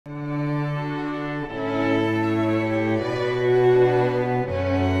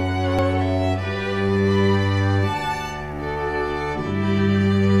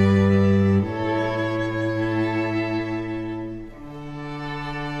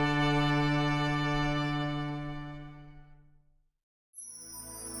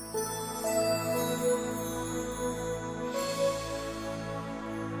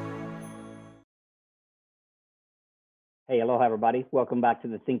aloha everybody. Welcome back to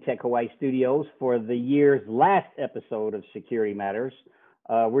the ThinkTech Hawaii studios for the year's last episode of Security Matters.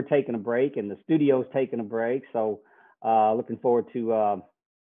 We're taking a break and the studio's taking a break. So looking forward to,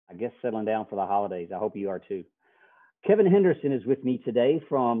 I guess, settling down for the holidays. I hope you are too. Kevin Henderson is with me today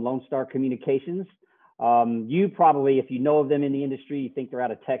from Lone Star Communications. You probably, if you know of them in the industry, you think they're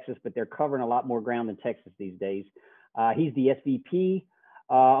out of Texas, but they're covering a lot more ground than Texas these days. He's the SVP.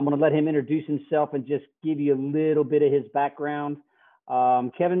 I'm going to let him introduce himself and just give you a little bit of his background.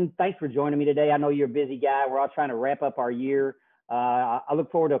 Kevin, thanks for joining me today. I know you're a busy guy. We're all trying to wrap up our year. I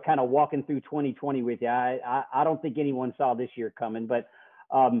look forward to kind of walking through 2020 with you. I don't think anyone saw this year coming, but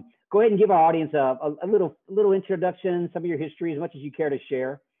go ahead and give our audience a little introduction, some of your history, as much as you care to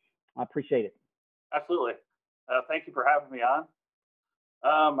share. I appreciate it. Absolutely. Thank you for having me on.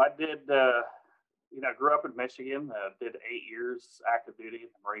 I did, grew up in Michigan, did 8 years active duty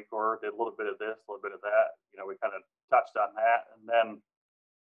in the Marine Corps, did a little bit of this, a little bit of that. We kind of touched on that, and then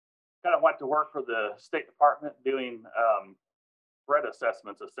kind of went to work for the State Department doing threat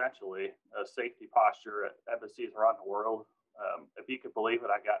assessments, essentially, safety posture at embassies around the world. If you could believe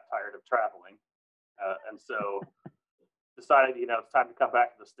it, I got tired of traveling, and so decided, it's time to come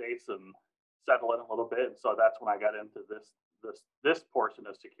back to the States and settle in a little bit. And so that's when I got into this portion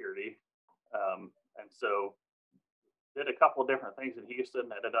of security. And so did a couple of different things in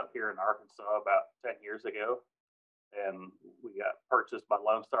Houston, ended up here in Arkansas about 10 years ago. And we got purchased by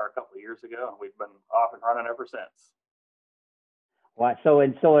Lone Star a couple of years ago, and we've been off and running ever since. Wow. So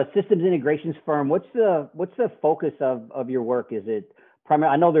a systems integrations firm, what's the focus of your work? Is it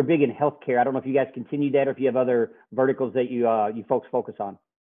primarily, I know they're big in healthcare. I don't know if you guys continue that or if you have other verticals that you folks focus on.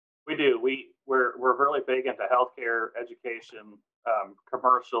 We do. We're really big into healthcare, education,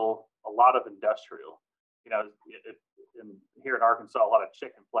 commercial, a lot of industrial. Here in Arkansas, a lot of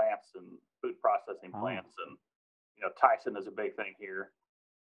chicken plants and food processing plants, and Tyson is a big thing here.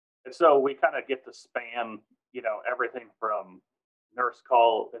 And so we kind of get to span, everything from nurse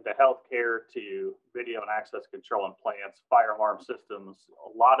call into healthcare to video and access control in plants, fire alarm systems,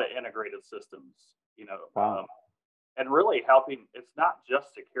 a lot of integrated systems. Wow. And really helping. It's not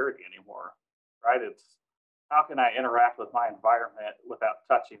just security anymore, right? It's how can I interact with my environment without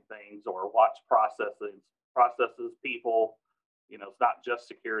touching things or watch processes, people. It's not just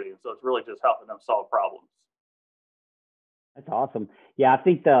security. And so it's really just helping them solve problems. That's awesome. Yeah, I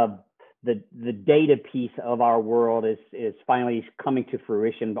think the data piece of our world is finally coming to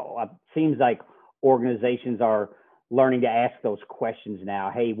fruition. But it seems like organizations are learning to ask those questions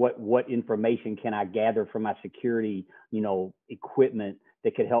now. Hey, what information can I gather from my security, equipment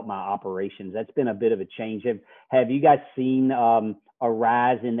that could help my operations? That's been a bit of a change. Have you guys seen a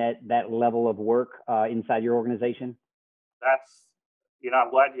rise in that level of work inside your organization? That's, I'm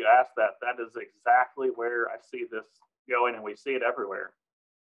glad you asked that. That is exactly where I see this going, and we see it everywhere.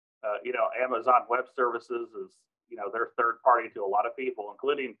 Amazon Web Services is, they're third party to a lot of people,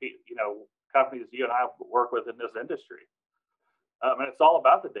 including, companies you and I work with in this industry. And it's all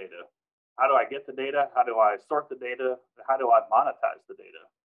about the data. How do I get the data? How do I sort the data? How do I monetize the data?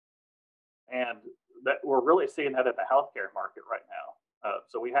 And that we're really seeing that in the healthcare market right now.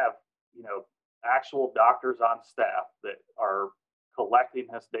 So we have, actual doctors on staff that are collecting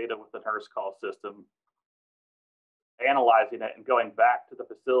this data with the nurse call system, analyzing it and going back to the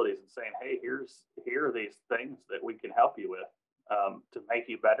facilities and saying, hey, here are these things that we can help you with to make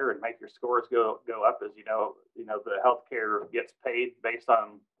you better and make your scores go up. As the healthcare gets paid based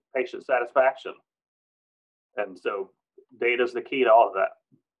on patient satisfaction. And so data is the key to all of that.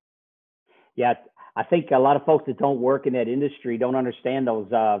 Yeah, I think a lot of folks that don't work in that industry don't understand those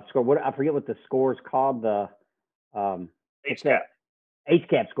scores. I forget what the score's called. The HCAP.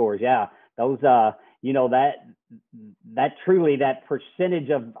 HCAP scores. Yeah, those. That truly, that percentage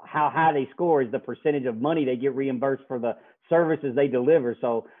of how high they score is the percentage of money they get reimbursed for the services they deliver.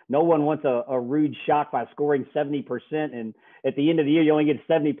 So no one wants a rude shock by scoring 70%, and at the end of the year you only get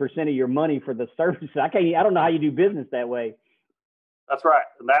 70% of your money for the services. I don't know how you do business that way. That's right,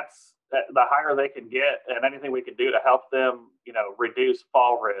 and that's the higher they can get, and anything we can do to help them, reduce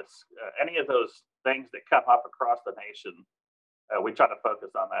fall risk, any of those things that come up across the nation, we try to focus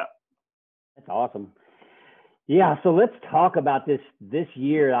on that. That's awesome. Yeah, so let's talk about this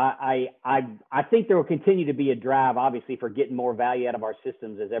year. I think there will continue to be a drive, obviously, for getting more value out of our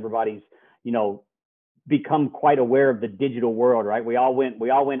systems as everybody's, become quite aware of the digital world, right? We all went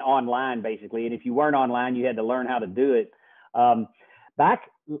online basically, and if you weren't online, you had to learn how to do it. Back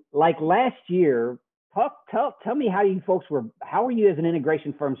like last year, tell me how were you as an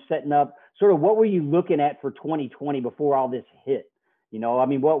integration firm setting up? Sort of what were you looking at for 2020 before all this hit?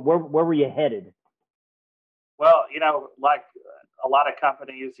 Where were you headed? Well, like a lot of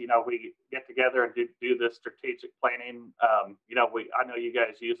companies, we get together and do this strategic planning. I know you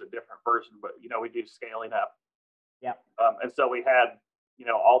guys use a different version, but we do scaling up. Yeah. And so we had,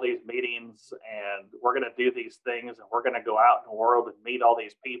 all these meetings, and we're going to do these things, and we're going to go out in the world and meet all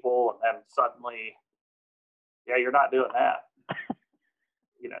these people, and then suddenly, yeah, you're not doing that.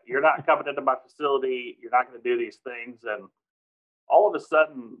 You're not coming into my facility. You're not going to do these things, and all of a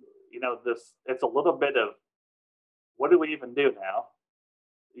sudden, this it's a little bit of what do we even do now?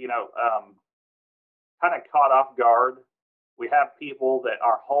 You know, um, Kind of caught off guard. We have people that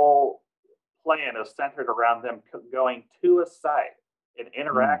our whole plan is centered around them going to a site and Mm.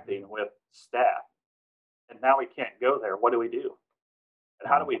 interacting with staff, and now we can't go there. What do we do? And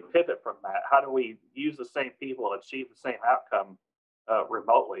how do Wow. we pivot from that? How do we use the same people and achieve the same outcome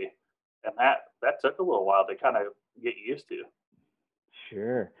remotely? And that took a little while to kind of get used to.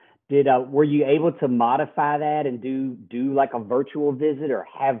 Sure. Did were you able to modify that and do like a virtual visit or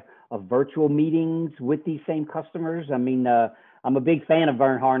have a virtual meetings with these same customers? I mean, I'm a big fan of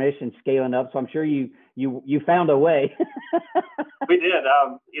Vern Harnish and scaling up, so I'm sure you found a way. We did.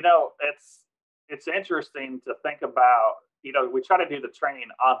 It's interesting to think about. We try to do the training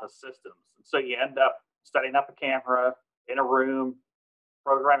on the systems, so you end up setting up a camera in a room,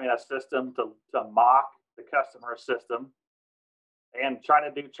 programming a system to mock the customer system, and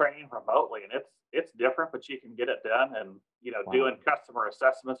trying to do training remotely. And it's different, but you can get it done. And Wow. doing customer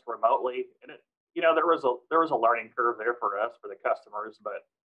assessments remotely, and there was a learning curve there for us for the customers, but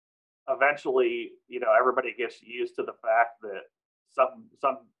eventually, everybody gets used to the fact that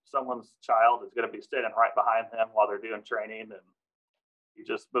someone's child is going to be sitting right behind them while they're doing training, and you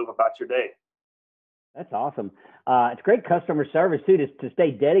just move about your day. That's awesome. It's great customer service too to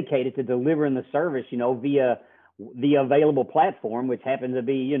stay dedicated to delivering the service, via the available platform, which happens to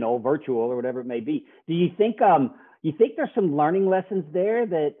be, virtual or whatever it may be. Do you think there's some learning lessons there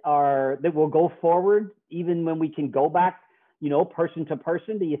that will go forward even when we can go back, person to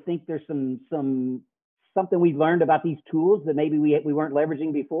person? Do you think there's something we've learned about these tools that maybe we weren't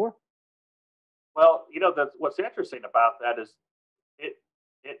leveraging before? Well, that's what's interesting about that is it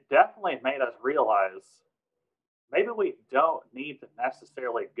it definitely made us realize maybe we don't need to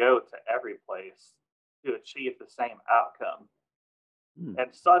necessarily go to every place to achieve the same outcome. Hmm.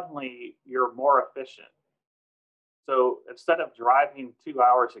 And suddenly you're more efficient. So instead of driving 2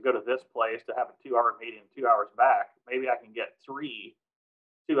 hours to go to this place to have a 2 hour meeting, 2 hours back, maybe I can get three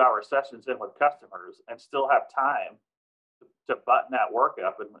 2 hour sessions in with customers and still have time to button that work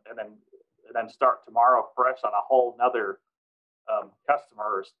up, and then start tomorrow fresh on a whole nother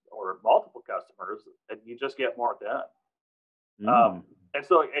customers or multiple customers, and you just get more done. Mm. And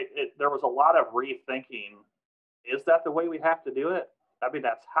so there was a lot of rethinking. Is that the way we have to do it? I mean,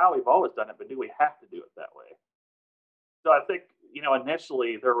 that's how we've always done it, but do we have to do it that way? So I think,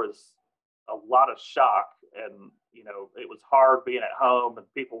 initially there was a lot of shock, and, it was hard being at home and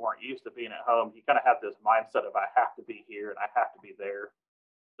people weren't used to being at home. You kind of have this mindset of I have to be here and I have to be there.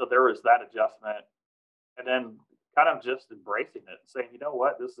 So there was that adjustment. And then kind of just embracing it and saying, you know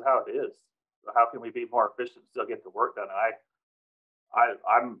what, this is how it is. So how can we be more efficient and still get the work done? And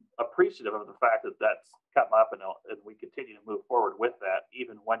I'm appreciative of the fact that that's come up, and we continue to move forward with that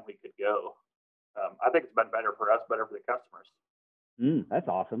even when we could go. I think it's been better for us, better for the customers. That's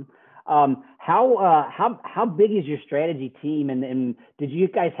awesome. How big is your strategy team, and did you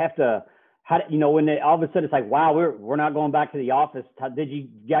guys have to when all of a sudden it's like, wow, we're not going back to the office? Did you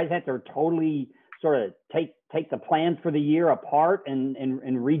guys have to totally sort of take the plans for the year apart and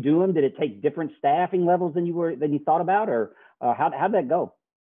redo them? Did it take different staffing levels than you thought about, or how'd that go?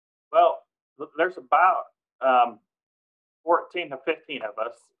 Well, there's about 14 to 15 of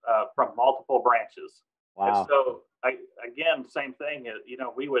us from multiple branches. And Wow. so, again, same thing.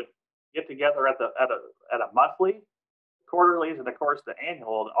 We would get together at a monthly, quarterlies, and of course the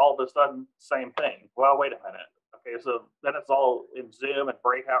annual. And all of a sudden, same thing. Well, wait a minute. Okay, so then it's all in Zoom and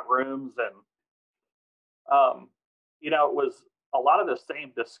breakout rooms, and um, it was a lot of the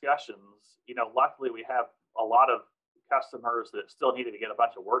same discussions. Luckily we have a lot of customers that still needed to get a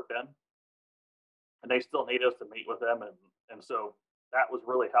bunch of work done, and they still need us to meet with them, and so that was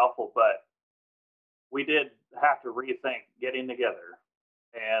really helpful. But we did have to rethink getting together,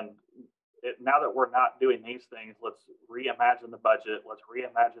 and now that we're not doing these things, let's reimagine the budget, let's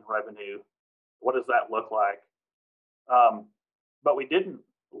reimagine revenue. What does that look like? um, but we didn't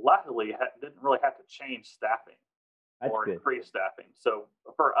luckily didn't really have to change staffing That's or good. increase staffing. So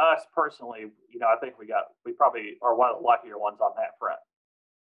for us personally, I think we probably are one of the luckier ones on that front.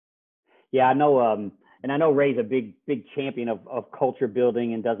 Yeah, I know. And I know Ray's a big champion of culture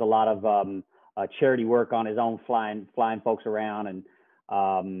building and does a lot of charity work on his own, flying folks around, and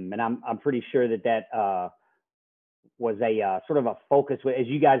I'm pretty sure that was a sort of a focus as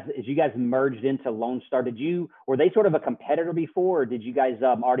you guys merged into Lone Star. Were they sort of a competitor before, or did you guys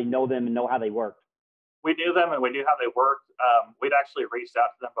already know them and know how they worked? We knew them and we knew how they worked. We'd actually reached out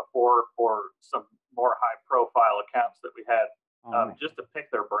to them before for some more high profile accounts that we had, just to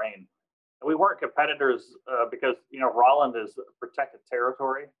pick their brain. And we weren't competitors because, Rolland is protected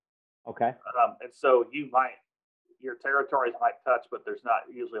territory. Okay. And so your territories might touch, but there's not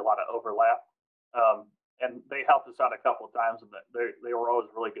usually a lot of overlap. And they helped us out a couple of times, and they were always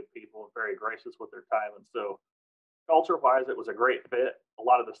really good people and very gracious with their time. And so culture-wise, it was a great fit. A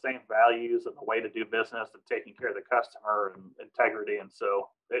lot of the same values and the way to do business and taking care of the customer and integrity. And so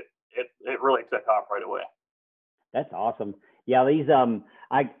it really took off right away. That's awesome. Yeah,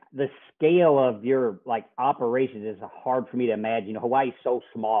 the scale of your operations is hard for me to imagine. Hawaii's so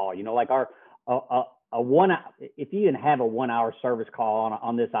small. Like if you even have a 1 hour service call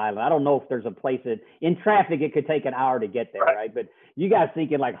on this island, I don't know if there's a place that in traffic it could take an hour to get there, right? But you guys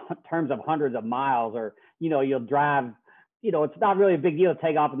thinking terms of hundreds of miles, or you'll drive. It's not really a big deal to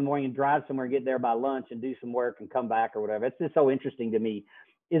take off in the morning and drive somewhere, get there by lunch, and do some work and come back or whatever. It's just so interesting to me.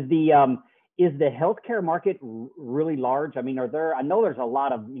 Is the healthcare market really large? I mean, I know there's a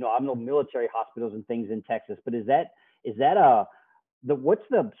lot of, I know military hospitals and things in Texas, but is that what's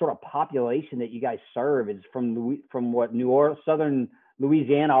the sort of population that you guys serve? Is from what, New Orleans, southern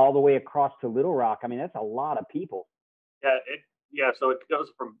Louisiana, all the way across to Little Rock? I mean, that's a lot of people. So it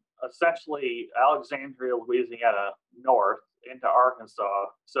goes from essentially Alexandria, Louisiana, north into Arkansas,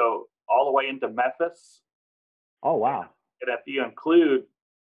 so all the way into Memphis. Oh, wow. And if you include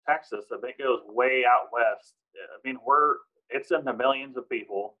Texas, I think it goes way out west. I mean, it's in the millions of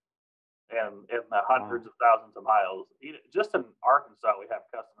people and in the hundreds of thousands of miles. Just in Arkansas, we have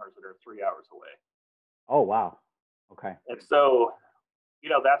customers that are 3 hours away. Oh, wow. Okay. And so,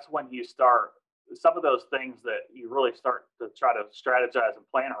 that's when you start some of those things that you really start to try to strategize and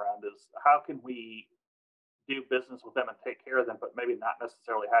plan around is how can we do business with them and take care of them, but maybe not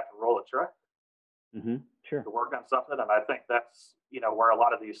necessarily have to roll a truck Sure. to work on something. And I think that's, where a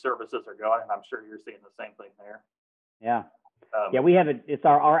lot of these services are going. And I'm sure you're seeing the same thing there. Yeah. We have it's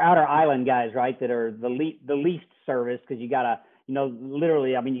our outer island guys, right, that are the least service, because you got to,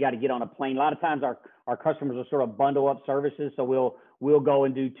 literally, I mean, you got to get on a plane. A lot of times our customers will sort of bundle up services. So we'll go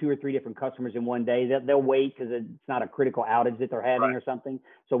and do 2 or 3 different customers in one day. They'll wait because it's not a critical outage that they're having or something.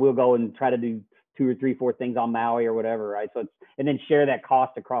 So we'll go and try to do 2 or 3, 4 things on Maui or whatever, right? So and then share that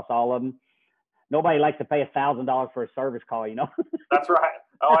cost across all of them. Nobody likes to pay $1,000 for a service call, That's right.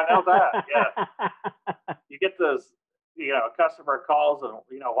 Oh, I know that. Yeah. You get those, customer calls and,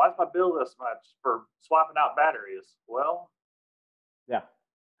 why's my bill this much for swapping out batteries? Well, yeah.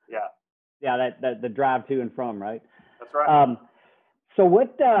 That the drive to and from, right? That's right.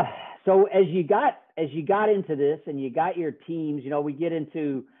 So as you got into this and you got your teams, we get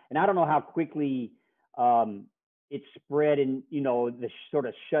into, and I don't know how quickly it spread and, the sort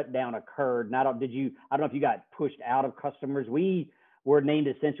of shutdown occurred. And I don't know if you got pushed out of customers. We were named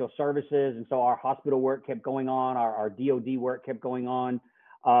essential services. And so our hospital work kept going on. Our DOD work kept going on.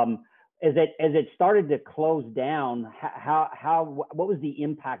 As it started to close down, what was the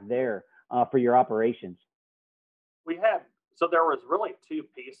impact there for your operations? So there was really 2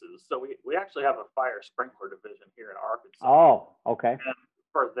 pieces. So we actually have a fire sprinkler division here in Arkansas. Oh, okay. And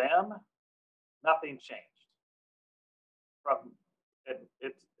for them, nothing changed.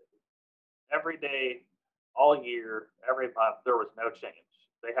 It's every day, all year, every month, there was no change.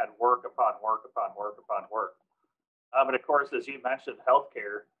 They had work upon work upon work upon work. And of course, as you mentioned,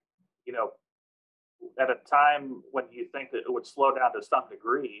 healthcare, at a time when you think that it would slow down to some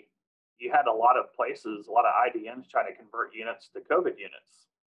degree, you had a lot of places, a lot of IDNs trying to convert units to COVID units.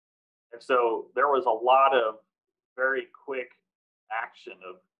 And so there was a lot of very quick action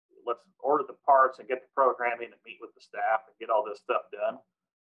of let's order the parts and get the programming and meet with the staff and get all this stuff done.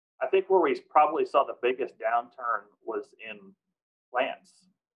 I think where we probably saw the biggest downturn was in plants.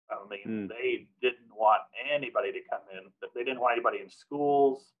 I mean, they didn't want anybody to come in. They didn't want anybody in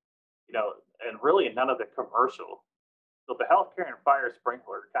schools, and really none of the commercial. So the healthcare and fire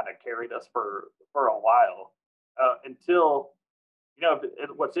sprinkler kind of carried us for a while until,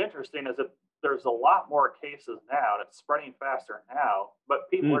 what's interesting is that there's a lot more cases now and it's spreading faster now, but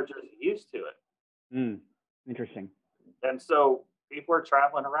people are just used to it. Interesting. And so people are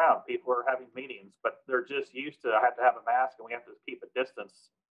traveling around, people are having meetings, but they're just used to, I have to have a mask and we have to keep a distance.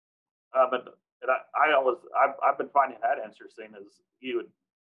 I've been finding that interesting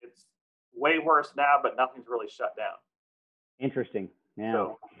it's way worse now, but nothing's really shut down. Interesting.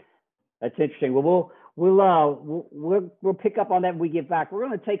 Yeah. That's interesting. Well, we'll pick up on that when we get back. We're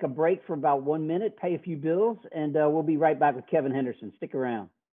going to take a break for about 1 minute, pay a few bills, and we'll be right back with Kevin Henderson. Stick around.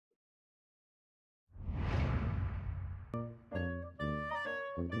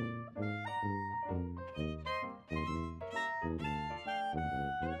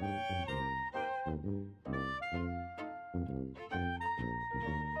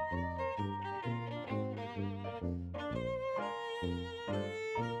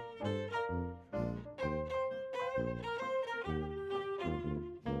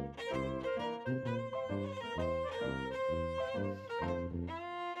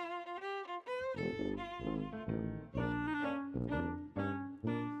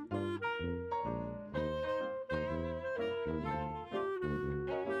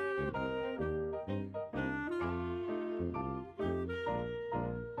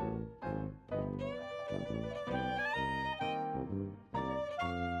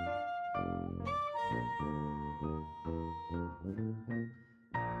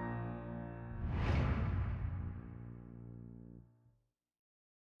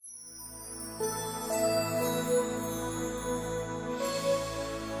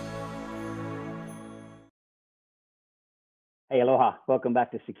 Hey, aloha. Welcome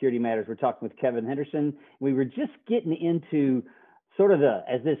back to Security Matters. We're talking with Kevin Henderson. We were just getting into sort of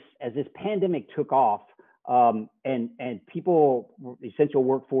as this pandemic took off, and people, essential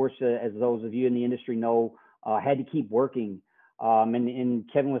workforce, as those of you in the industry know, had to keep working. And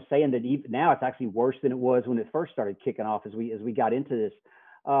Kevin was saying that even now it's actually worse than it was when it first started kicking off as we got into this.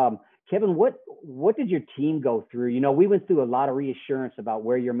 Kevin, what did your team go through? You know, we went through a lot of reassurance about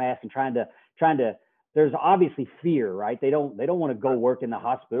wear your mask and trying to. There's obviously fear, right? They don't want to go work in the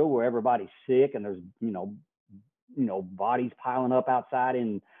hospital where everybody's sick and there's bodies piling up outside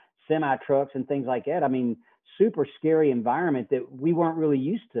in semi trucks and things like that. I mean, super scary environment that we weren't really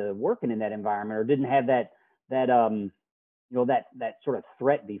used to working in that environment or didn't have that sort of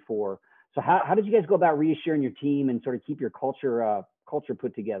threat before. So how did you guys go about reassuring your team and sort of keep your culture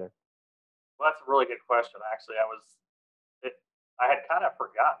put together? Well, that's a really good question. Actually, I had kind of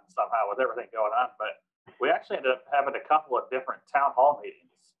forgotten somehow with everything going on, but we actually ended up having a couple of different town hall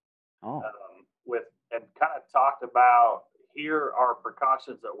meetings and kind of talked about, here are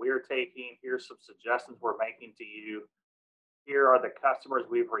precautions that we're taking. Here's some suggestions we're making to you. Here are the customers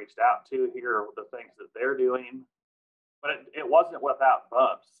we've reached out to. Here are the things that they're doing. But it wasn't without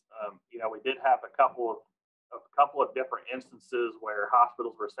bumps. We did have a couple of different instances where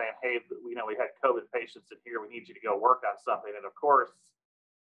hospitals were saying, hey, we had COVID patients in here. We need you to go work on something. And of course,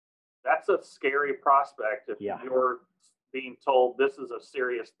 that's a scary prospect if you're being told this is a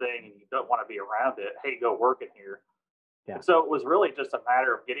serious thing and you don't want to be around it. Hey, go work in here. Yeah. And so it was really just a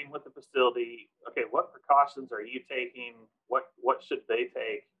matter of getting with the facility. Okay, what precautions are you taking? What should they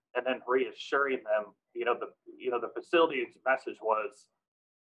take? And then reassuring them. The facility's message was,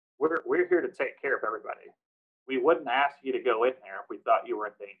 we're here to take care of everybody. We wouldn't ask you to go in there if we thought you were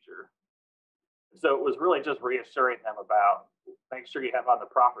in danger. So it was really just reassuring them about, make sure you have on the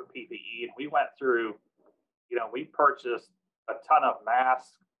proper PPE. And we went through, we purchased a ton of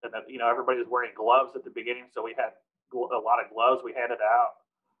masks, and then, everybody was wearing gloves at the beginning. So we had a lot of gloves we handed out,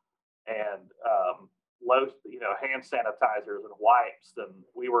 and hand sanitizers and wipes. And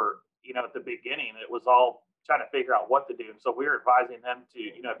we were, at the beginning, it was all trying to figure out what to do. And so we were advising them to,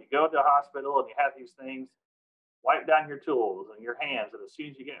 if you go to a hospital and you have these things, wipe down your tools and your hands. And as soon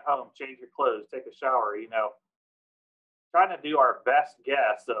as you get home, change your clothes, take a shower, trying to do our best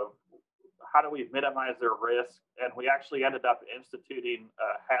guess of how do we minimize their risk. And we actually ended up instituting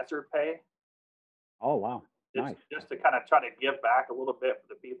hazard pay. Oh, wow. Nice. Just to kind of try to give back a little bit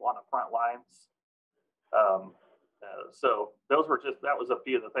for the people on the front lines. So that was a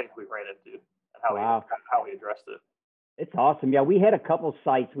few of the things we ran into and how we addressed it. It's awesome. Yeah, we had a couple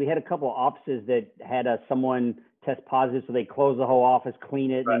sites. We had a couple offices that had someone test positive, so they close the whole office,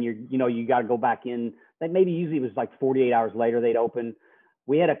 clean it, right. And you got to go back in. That maybe usually it was like 48 hours later they'd open.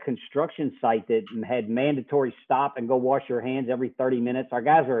 We had a construction site that had mandatory stop and go wash your hands every 30 minutes. Our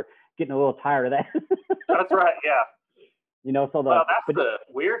guys were getting a little tired of that. That's right. Yeah. So the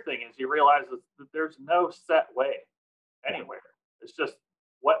weird thing is you realize that there's no set way anywhere. It's just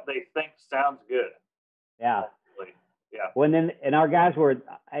what they think sounds good. Yeah. Yeah. Well, and our guys were,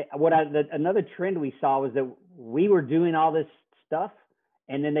 another trend we saw was that we were doing all this stuff,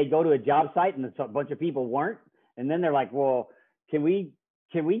 and then they go to a job site and a bunch of people weren't. And then they're like, well, can we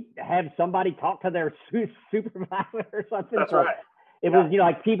have somebody talk to their supervisor or something? That's right. It was,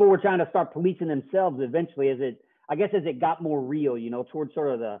 like people were trying to start policing themselves eventually as it got more real, towards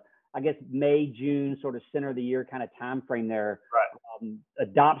sort of the, May, June sort of center of the year kind of time frame there. Right.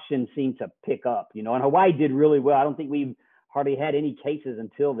 adoption seemed to pick up, and Hawaii did really well. I don't think we've hardly had any cases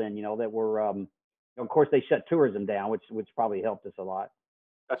until then, that were, of course they shut tourism down, which probably helped us a lot.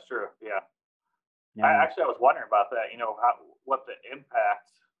 That's true. Yeah. Yeah. I was wondering about that. What the impact,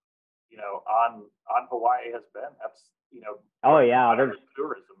 on Hawaii has been. That's, Oh yeah,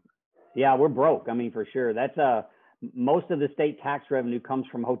 tourism. Yeah, we're broke. I mean, for sure. That's most of the state tax revenue comes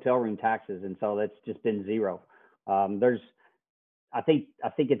from hotel room taxes, and so that's just been zero. I think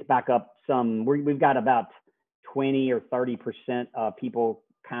it's back up some. We've got about 20 or 30% people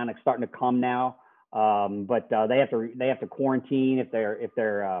kind of starting to come now, but they have to quarantine if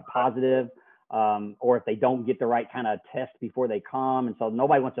they're positive, or if they don't get the right kind of test before they come, and so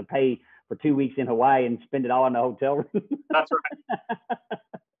nobody wants to pay for 2 weeks in Hawaii and spend it all in the hotel room. That's right.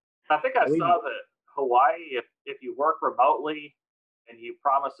 I think I saw that Hawaii, if you work remotely and you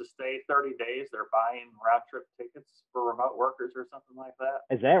promise to stay 30 days, they're buying round trip tickets for remote workers or something like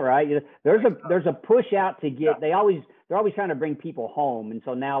that. Is that right? There's a push out to get. They're always trying to bring people home, and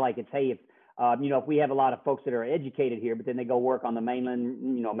so now like it's, hey, if we have a lot of folks that are educated here, but then they go work on the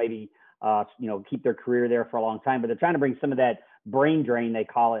mainland, maybe keep their career there for a long time, but they're trying to bring some of that brain drain, they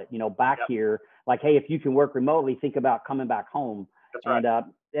call it, back here. Like, hey, if you can work remotely, think about coming back home. That's right.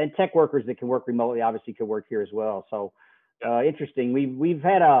 And tech workers that can work remotely obviously could work here as well. So interesting. We've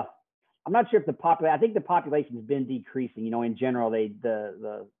had I'm not sure if I think the population's been decreasing. In general,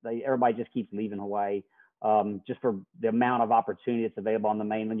 everybody just keeps leaving Hawaii, just for the amount of opportunity that's available on the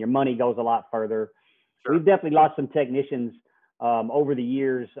mainland. Your money goes a lot further. Sure. We've definitely lost some technicians over the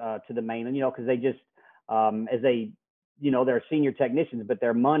years to the mainland, because they just as they they're senior technicians, but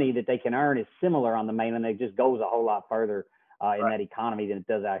their money that they can earn is similar on the mainland. It just goes a whole lot further in that economy than it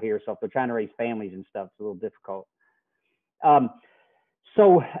does out here. So if they're trying to raise families and stuff, it's a little difficult.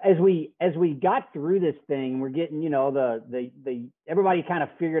 So as we got through this thing, we're getting, everybody kind of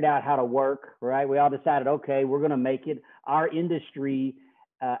figured out how to work, right? We all decided, okay, we're going to make it. Our industry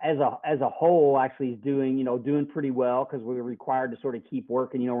as a whole actually is doing pretty well, because we're required to sort of keep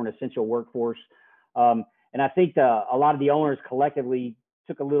working. We're an essential workforce. And I think a lot of the owners collectively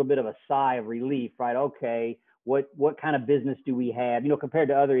took a little bit of a sigh of relief, right? Okay, what kind of business do we have, compared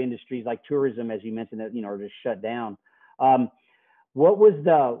to other industries like tourism, as you mentioned, that, are just shut down. What was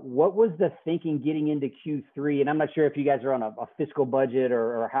the thinking getting into Q3? And I'm not sure if you guys are on a fiscal budget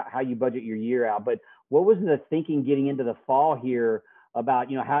or how you budget your year out, but what was the thinking getting into the fall here about,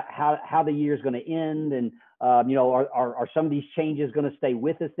 how the year is going to end, and are some of these changes going to stay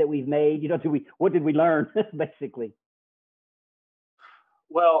with us that we've made? What did we learn basically?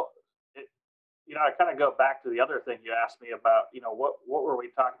 Well, I kind of go back to the other thing you asked me about. What were we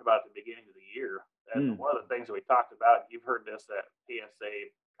talking about at the beginning of the year? And one of the things that we talked about, you've heard this at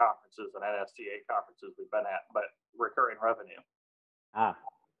PSA conferences and NSCA conferences we've been at, but recurring revenue.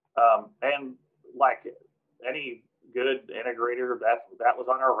 And like any good integrator, that was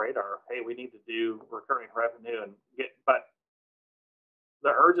on our radar. Hey, we need to do recurring revenue but the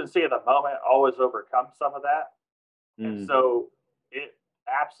urgency of the moment always overcomes some of that. And so it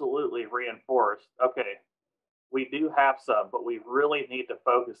absolutely reinforced, okay, we do have some, but we really need to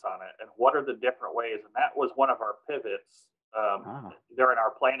focus on it. And what are the different ways? And that was one of our pivots during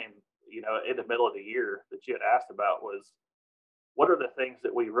our planning, in the middle of the year that you had asked about, was what are the things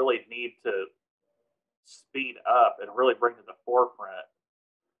that we really need to speed up and really bring to the forefront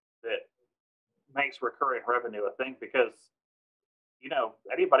that makes recurring revenue a thing? Because,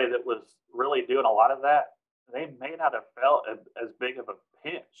 anybody that was really doing a lot of that, they may not have felt as big of a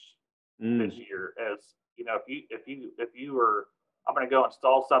pinch this year as, if you were, I'm going to go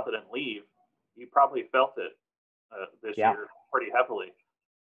install something and leave, you probably felt it this year pretty heavily.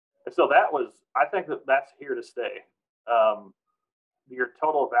 And so I think that's here to stay. Your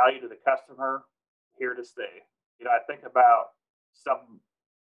total value to the customer, here to stay. I think about some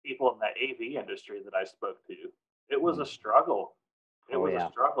people in the AV industry that I spoke to. It was a struggle. It was a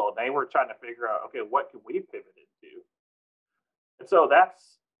struggle. They were trying to figure out, okay, what can we pivot into? And so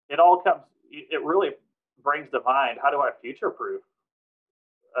it really brings to mind, how do I future-proof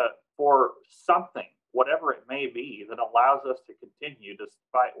for something, whatever it may be, that allows us to continue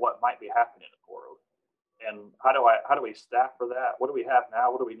despite what might be happening in the world? And how do we staff for that? What do we have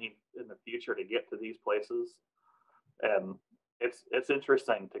now? What do we need in the future to get to these places? And it's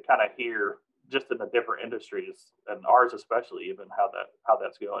interesting to kind of hear, just in the different industries, and ours especially, even how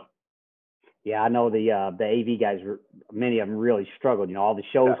that's going. Yeah, I know the AV guys, many of them really struggled. All the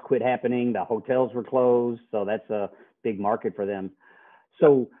shows quit happening, the hotels were closed, so that's a big market for them.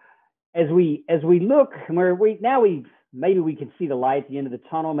 So as we look, maybe we can see the light at the end of the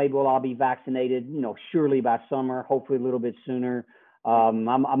tunnel. Maybe we'll all be vaccinated, surely by summer, hopefully a little bit sooner.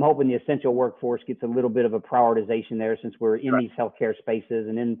 I'm hoping the essential workforce gets a little bit of a prioritization there, since we're in these healthcare spaces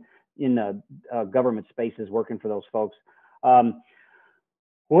and in the government spaces working for those folks.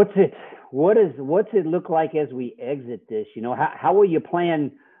 What's it look like as we exit this? You know, how will you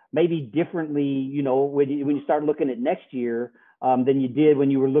plan maybe differently, you know, when you start looking at next year than you did when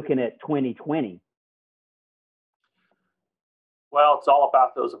you were looking at 2020? Well, it's all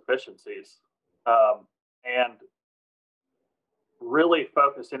about those efficiencies, and really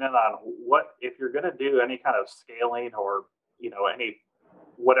focusing in on what, if you're going to do any kind of scaling or, you know, any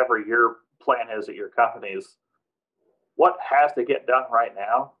whatever your plan is at your companies, what has to get done right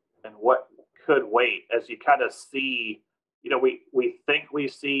now and what could wait. As you kind of see, you know, we think we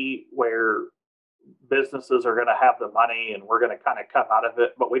see where businesses are going to have the money and we're going to kind of come out of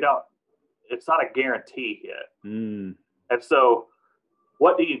it, but we don't. It's not a guarantee yet. And so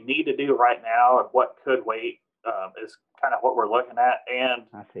what do you need to do right now and what could wait is kind of what we're looking at. And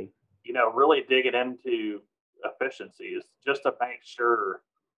I see. You know, really digging into efficiencies just to make sure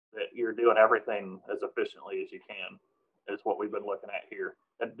that you're doing everything as efficiently as you can is what we've been looking at here.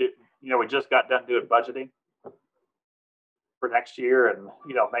 And, you know, we just got done doing budgeting for next year, and,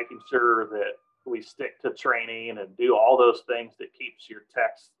 you know, making sure that we stick to training and do all those things that keeps your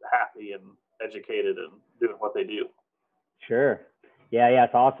techs happy and educated and doing what they do. Sure. Yeah,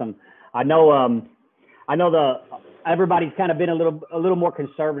 it's awesome. I know everybody's kind of been a little more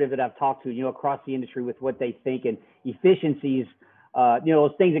conservative that I've talked to, you know, across the industry with what they think, and efficiencies, you know,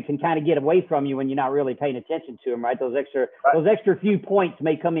 those things that can kind of get away from you when you're not really paying attention to them, right? Those extra few points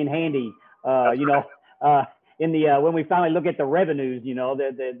may come in handy, you know, in the when we finally look at the revenues, you know,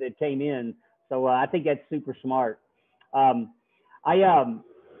 that came in. So I think that's super smart. I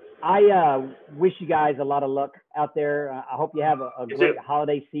wish you guys a lot of luck out there. I hope you have a great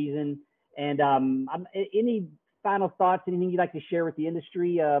holiday season. And any final thoughts, anything you'd like to share with the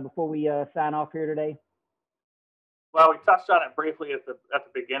industry before we sign off here today? Well, we touched on it briefly at the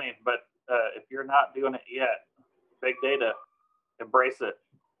beginning, but if you're not doing it yet, big data, embrace it.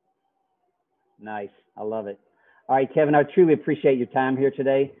 Nice. I love it. All right, Kevin, I truly appreciate your time here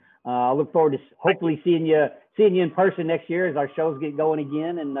today. I look forward to hopefully seeing you in person next year as our shows get going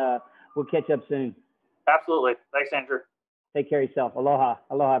again, and we'll catch up soon. Absolutely. Thanks, Andrew. Take care of yourself. Aloha.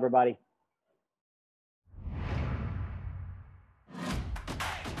 Aloha, everybody.